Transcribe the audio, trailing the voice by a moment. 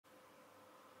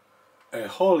A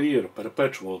whole year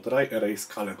perpetual dry erase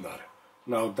calendar.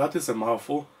 Now that is a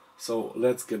mouthful, so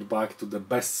let's get back to the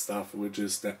best stuff, which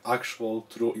is the actual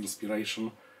true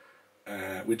inspiration,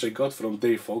 which I got from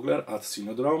Dave Fogler at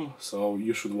Synodrome, so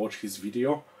you should watch his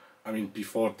video. I mean,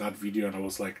 before that video, and it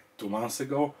was like 2 months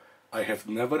ago, I have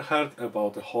never heard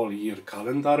about a whole year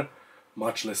calendar,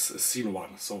 much less seen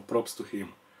one, so props to him.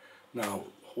 Now,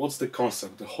 what's the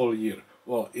concept, the whole year?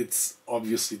 Well, it's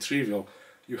obviously trivial.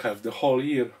 You have the whole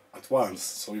year at once,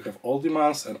 so you have all the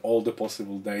months and all the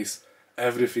possible days,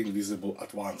 everything visible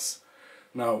at once.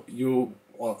 Now,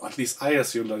 well, at least I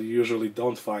assume that you usually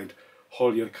don't find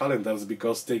whole year calendars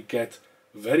because they get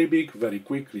very big very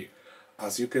quickly.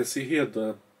 As you can see here,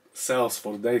 the cells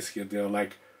for days here, they are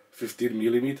like 15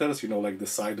 millimeters, you know, like the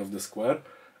side of the square.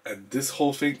 And this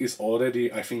whole thing is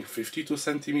already, I think, 52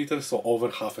 centimeters, so over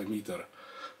half a meter.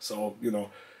 So, you know,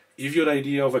 if your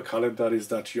idea of a calendar is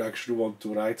that you actually want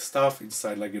to write stuff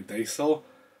inside like a day cell,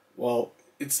 well,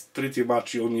 it's pretty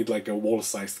much you'll need like a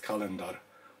wall-sized calendar.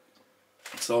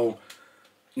 So,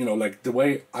 you know, like the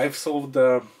way I've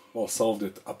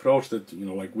approached it, you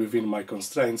know, like within my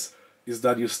constraints, is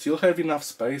that you still have enough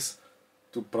space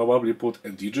to probably put a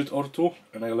digit or two,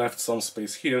 and I left some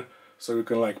space here, so you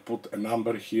can like put a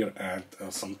number here and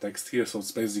some text here, so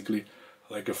it's basically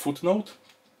like a footnote.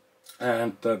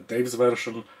 And Dave's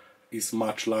version is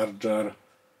much larger,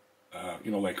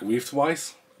 you know, like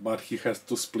width-wise, but he has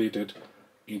to split it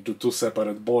into two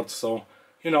separate boards. So,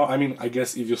 you know, I mean, I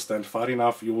guess if you stand far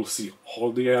enough, you will see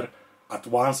whole year at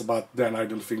once, but then I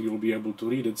don't think you'll be able to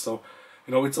read it. So,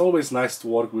 you know, it's always nice to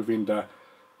work within the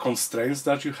constraints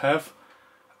that you have.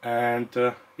 And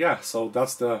yeah, so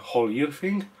that's the whole year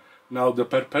thing. Now the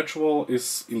perpetual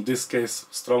is, in this case,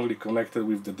 strongly connected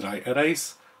with the dry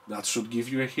erase. That should give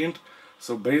you a hint.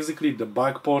 So basically the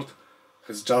backport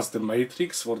has just the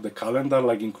matrix for the calendar,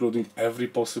 like including every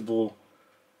possible,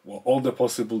 well, all the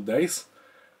possible days.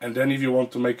 And then if you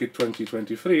want to make it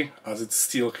 2023, as it's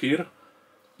still here,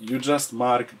 you just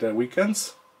mark the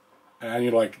weekends and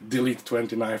you like delete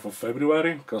 29th of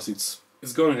February, because it's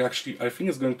going, actually, I think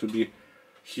it's going to be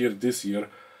here this year.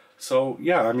 So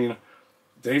yeah, I mean,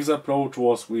 Dave's approach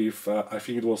was with, I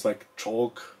think it was like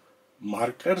chalk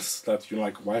markers that you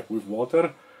like wipe with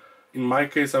water. In my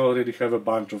case, I already have a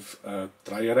bunch of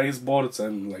dry erase boards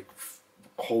and like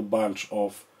a whole bunch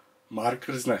of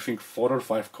markers in I think 4 or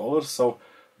 5 colors, so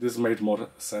this made more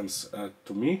sense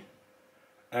to me.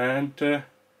 And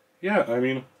yeah, I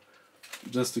mean,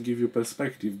 just to give you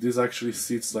perspective, this actually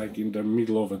sits like in the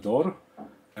middle of a door,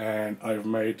 and I've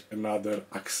made another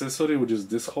accessory, which is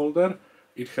this holder.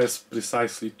 It has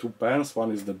precisely 2 pens.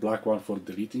 One is the black one for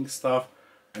deleting stuff,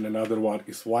 and another one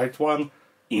is white one,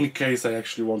 in case I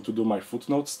actually want to do my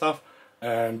footnote stuff.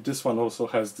 And this one also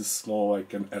has this small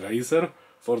like an eraser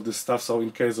for this stuff, so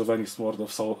in case of any sort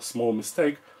of small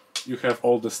mistake, you have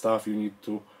all the stuff you need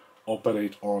to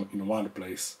operate on in one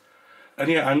place. And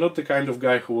yeah, I'm not the kind of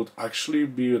guy who would actually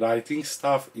be writing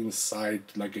stuff inside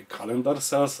like a calendar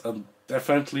cells, and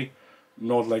definitely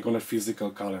not like on a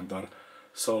physical calendar.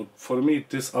 So for me,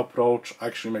 this approach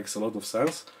actually makes a lot of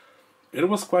sense. It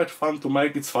was quite fun to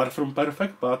make. It's far from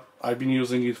perfect, but I've been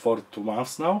using it for 2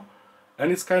 months now,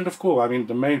 and it's kind of cool. I mean,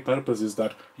 the main purpose is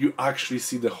that you actually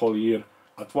see the whole year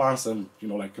at once, and you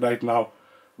know, like right now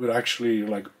we're actually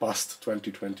like past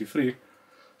 2023.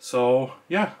 So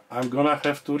yeah, I'm gonna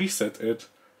have to reset it,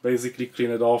 basically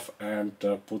clean it off and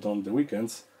put on the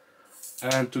weekends.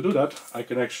 And to do that, I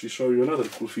can actually show you another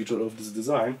cool feature of this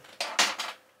design,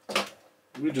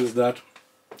 which is that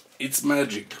it's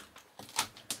magic.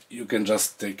 You can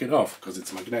just take it off because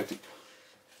it's magnetic.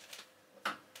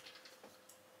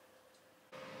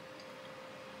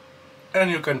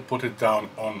 And you can put it down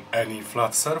on any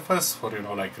flat surface for, you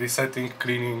know, like resetting,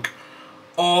 cleaning,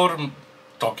 or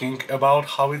talking about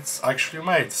how it's actually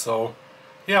made. So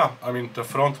yeah, I mean, the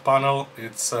front panel,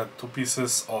 it's 2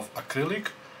 pieces of acrylic,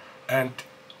 and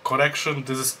correction,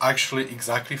 this is actually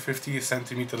exactly 50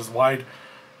 centimeters wide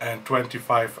and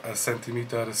 25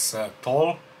 centimeters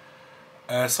tall.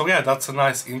 So yeah, that's a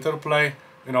nice interplay.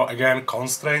 You know, again,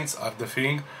 constraints are the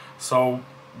thing. So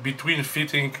between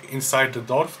fitting inside the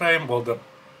door frame, well, the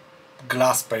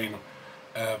glass pane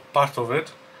part of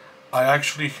it, I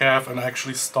actually have an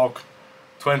actually stock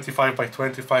 25 by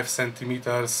 25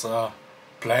 centimeters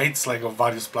plates, like of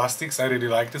various plastics. I really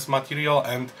like this material,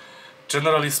 and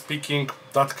generally speaking,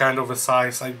 that kind of a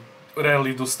size, I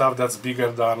rarely do stuff that's bigger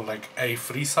than like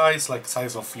A3 size, like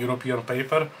size of European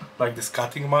paper, like this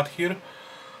cutting mat here.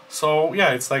 So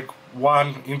yeah, it's like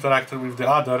one interacted with the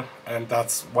other, and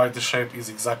that's why the shape is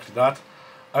exactly that.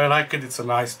 I like it. It's a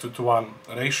nice 2-to-1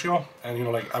 ratio, and you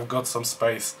know, like I've got some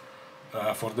space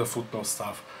for the footnote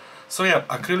stuff. So yeah,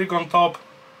 acrylic on top.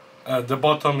 The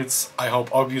bottom, it's, I hope,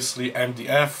 obviously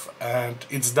MDF, and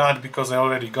it's that because I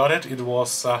already got it. It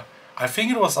was, I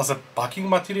think it was as a packing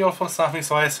material for something,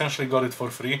 so I essentially got it for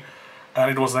free. And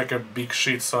it was like a big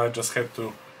sheet, so I just had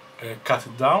to cut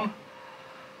it down.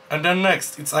 And then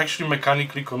next, it's actually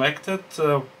mechanically connected.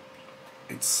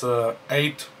 It's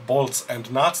 8 bolts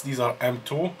and nuts. These are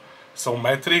M2, so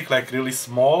metric, like really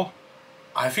small.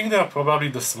 I think they're probably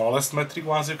the smallest metric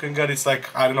ones you can get. It's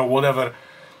like, I don't know, whatever,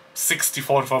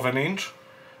 64th of an inch.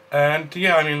 And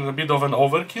yeah, I mean, a bit of an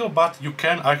overkill, but you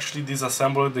can actually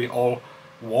disassemble it. They all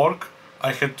work.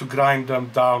 I had to grind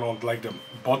them down on like the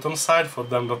bottom side for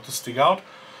them not to stick out.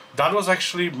 That was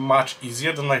actually much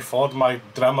easier than I thought. My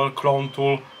Dremel clone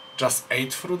tool just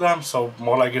ate through them, so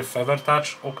more like a feather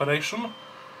touch operation.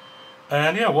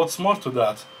 And yeah, what's more to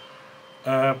that?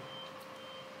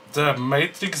 The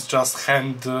matrix just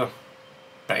hand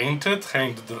painted,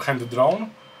 hand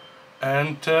drawn.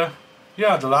 And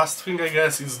yeah, the last thing I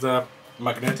guess is the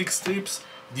magnetic strips.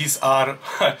 These are,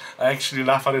 I actually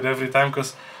laugh at it every time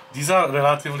because these are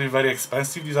relatively very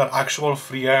expensive. These are actual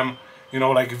 3M, you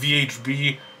know, like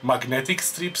VHB magnetic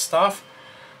strip stuff.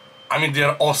 I mean,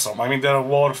 they're awesome. I mean, they're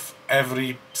worth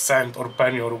every cent or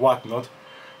penny or whatnot.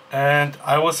 And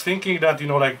I was thinking that, you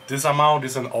know, like this amount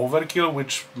is an overkill,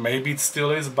 which maybe it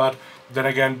still is, but then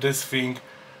again, this thing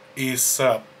is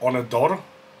on a door.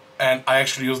 And I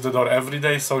actually use the door every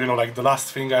day, so you know, like the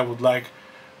last thing I would like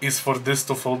is for this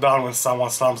to fall down when someone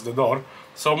slams the door.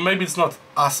 So maybe it's not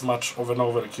as much of an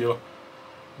overkill.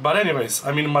 But anyways,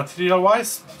 I mean, material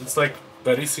wise, it's like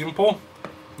very simple.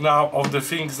 Now, of the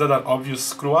things that are obvious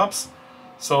screw-ups,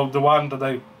 so the one that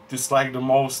I dislike the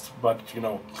most, but you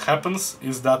know, happens,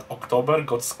 is that October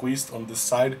got squeezed on this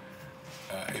side.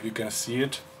 If you can see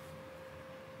it.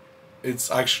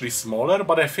 It's actually smaller,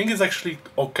 but I think it's actually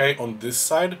okay on this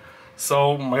side.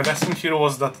 So my lesson here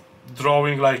was that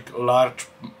drawing like large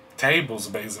tables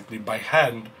basically by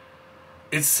hand,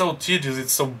 it's so tedious,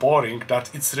 it's so boring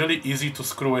that it's really easy to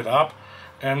screw it up.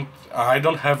 And I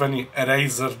don't have any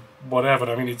eraser, whatever,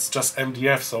 I mean it's just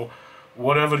MDF, so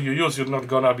whatever you use, you're not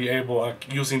gonna be able,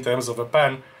 like, use in terms of a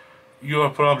pen, you are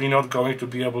probably not going to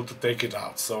be able to take it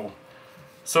out. So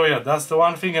yeah, that's the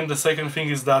one thing. And the second thing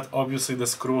is that obviously the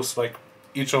screws, like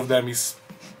each of them is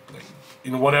like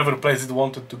in whatever place it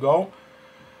wanted to go.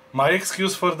 My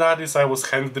excuse for that is I was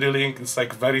hand drilling. It's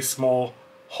like very small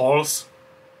holes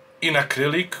in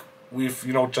acrylic with,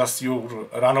 you know, just your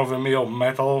run-of-the-mill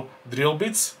metal drill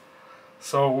bits.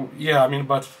 So yeah, I mean,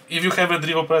 but if you have a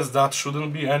drill press, that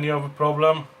shouldn't be any of a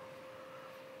problem.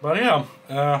 But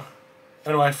yeah,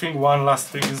 anyway, I think one last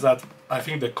thing is that I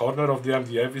think the corner of the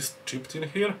MDF is chipped in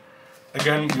here.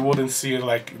 Again, you wouldn't see it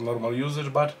like in normal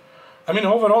usage, but I mean,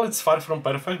 overall it's far from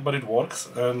perfect, but it works,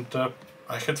 and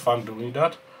I had fun doing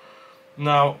that.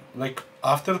 Now, like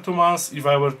after 2 months, if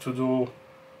I were to do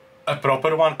a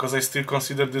proper one, because I still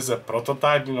consider this a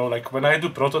prototype, you know, like when I do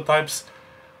prototypes,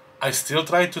 I still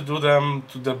try to do them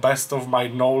to the best of my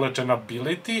knowledge and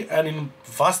ability, and in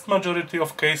vast majority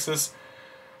of cases,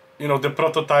 you know, the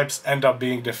prototypes end up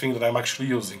being the thing that I'm actually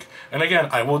using. And again,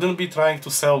 I wouldn't be trying to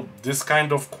sell this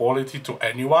kind of quality to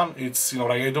anyone. It's, you know,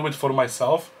 like I do it for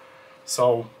myself.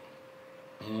 So,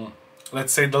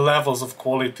 let's say the levels of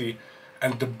quality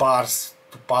and the bars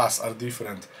to pass are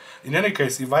different. In any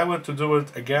case, if I were to do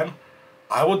it again,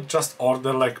 I would just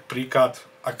order like pre-cut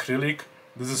acrylic.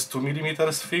 This is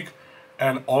 2mm thick,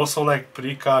 and also like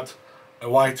pre-cut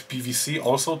white PVC,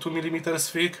 also 2mm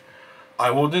thick. I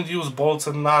wouldn't use bolts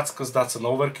and nuts because that's an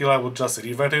overkill. I would just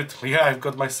rivet it. Yeah, I've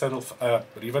got myself a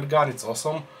rivet gun, it's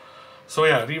awesome. So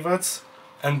yeah, rivets.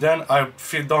 And then I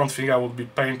don't think I would be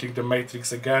painting the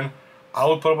matrix again. I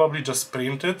would probably just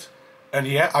print it. And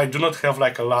yeah, I do not have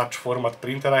like a large format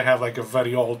printer. I have like a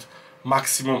very old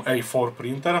Maximum A4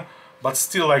 printer. But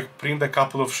still, like, print a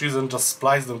couple of sheets and just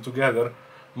splice them together.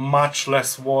 Much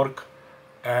less work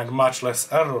and much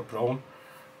less error prone.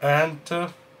 And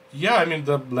yeah, I mean,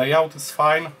 the layout is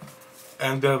fine,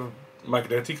 and the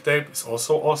magnetic tape is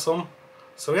also awesome.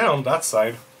 So yeah, on that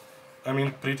side, I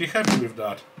mean, pretty happy with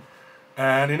that.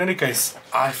 And in any case,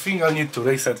 I think I need to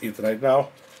reset it right now.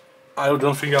 I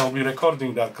don't think I'll be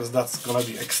recording that because that's gonna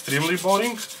be extremely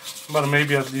boring, but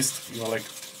maybe at least, you know, like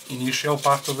initial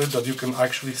part of it that you can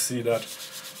actually see that,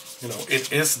 you know,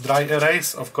 it is dry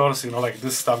erase. Of course, you know, like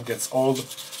this stuff gets old,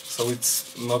 so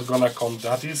it's not gonna come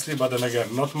that easily, but then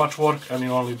again, not much work, and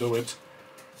you only do it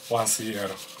once a year.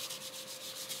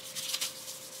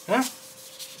 Yeah?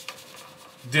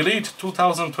 Delete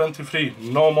 2023,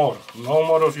 no more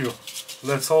of you.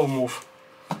 Let's all move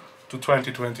to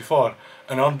 2024.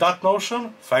 And on that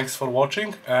notion, thanks for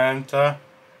watching, and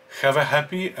have a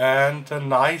happy and a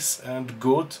nice and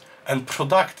good and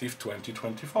productive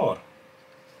 2024.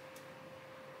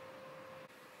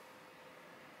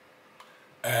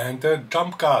 And a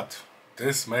jump cut.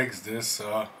 This makes this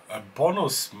a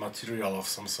bonus material of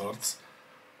some sorts.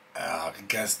 I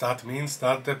guess that means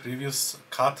that the previous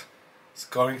cut is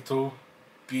going to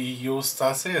be used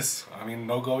as is. I mean,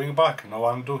 no going back, no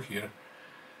undo here.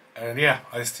 And yeah,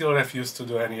 I still refuse to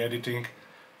do any editing.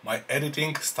 My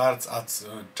editing starts at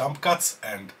jump cuts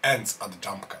and ends at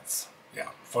jump cuts. Yeah,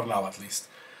 for now at least.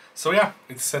 So yeah,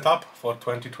 it's set up for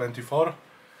 2024.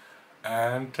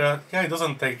 And yeah, it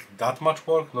doesn't take that much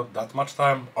work, not that much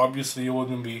time. Obviously you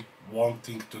wouldn't be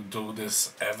wanting to do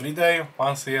this every day,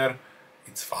 once a year.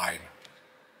 It's fine.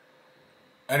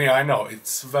 And yeah, I know,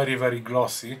 it's very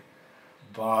glossy.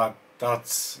 But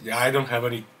that's, yeah, I don't have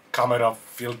any camera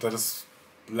filters,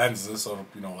 lenses, or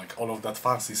you know, like all of that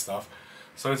fancy stuff.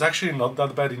 So it's actually not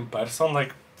that bad in person.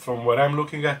 Like from where I'm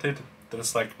looking at it,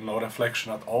 there's like no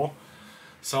reflection at all.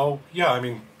 So yeah, I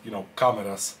mean, you know,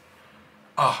 cameras.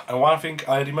 And one thing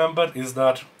I remembered is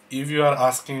that if you are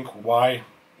asking why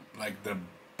like the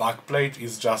backplate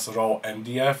is just raw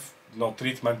MDF, no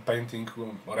treatment painting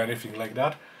or anything like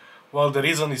that, well, the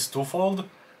reason is twofold.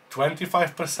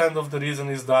 25% of the reason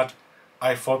is that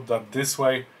I thought that this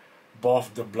way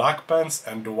both the black pens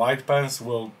and the white pens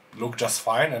will look just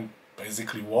fine and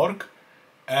basically work.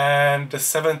 And the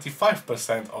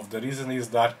 75% of the reason is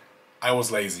that I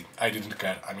was lazy. I didn't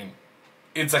care. I mean,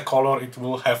 it's a color, it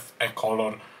will have a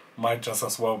color, might just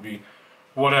as well be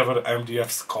whatever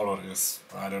MDF's color is.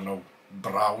 I don't know,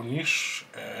 brownish,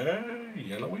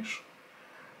 yellowish.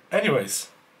 Anyways,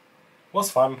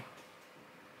 was fun.